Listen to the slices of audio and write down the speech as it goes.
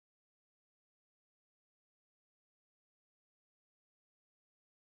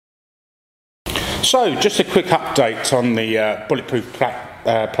So, just a quick update on the bulletproof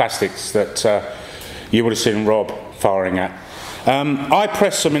plastics that you would have seen Rob firing at. I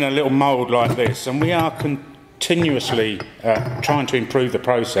press them in a little mould like this, and we are continuously trying to improve the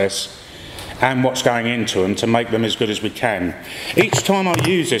process and what's going into them to make them as good as we can. Each time I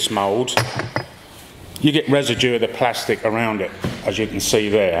use this mould, you get residue of the plastic around it, as you can see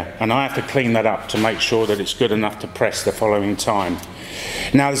there, and I have to clean that up to make sure that it's good enough to press the following time.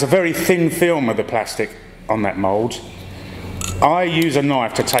 Now, there's a very thin film of the plastic on that mould. I use a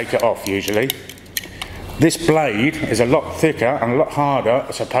knife to take it off usually. This blade is a lot thicker and a lot harder,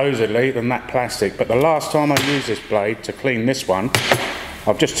 supposedly, than that plastic, but the last time I used this blade to clean this one,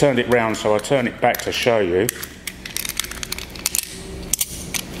 I've just turned it round, so I'll turn it back to show you.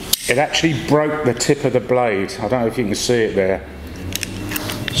 It actually broke the tip of the blade. I don't know if you can see it there.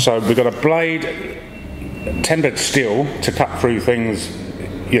 So we've got a blade, tempered steel, to cut through things,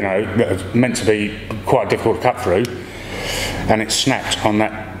 you know, that are meant to be quite difficult to cut through, and it snapped on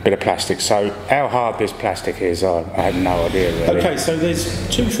that bit of plastic. So how hard this plastic is, I have no idea really. Okay, so there's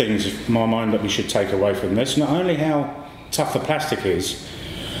two things in my mind that we should take away from this. Not only how tough the plastic is,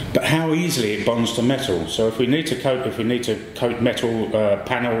 but how easily it bonds to metal. So if we need to coat metal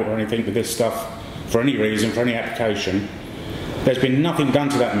panel or anything with this stuff for any reason, for any application, there's been nothing done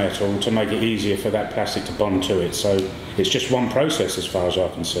to that metal to make it easier for that plastic to bond to it. So it's just one process as far as I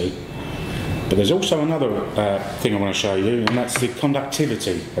can see. But there's also another thing I want to show you, and that's the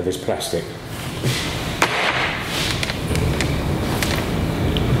conductivity of this plastic.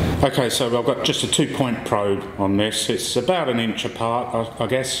 Okay, so I've got just a 2-point probe on this. It's about 1 inch apart, I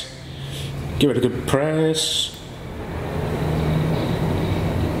guess. Give it a good press.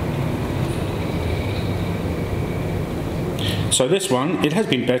 So this one, it has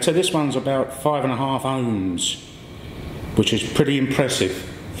been better. This one's about 5.5 ohms, which is pretty impressive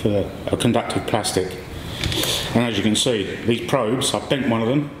for a conductive plastic. And as you can see, these probes, I've bent one of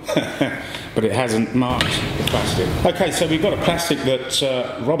them, but it hasn't marked the plastic. Okay, so we've got a plastic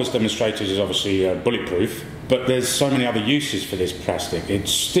that Rob has demonstrated is obviously bulletproof, but there's so many other uses for this plastic. It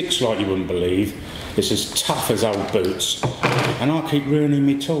sticks like you wouldn't believe. It's as tough as old boots, and I keep ruining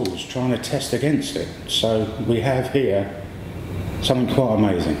my tools trying to test against it. So we have here something quite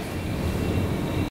amazing.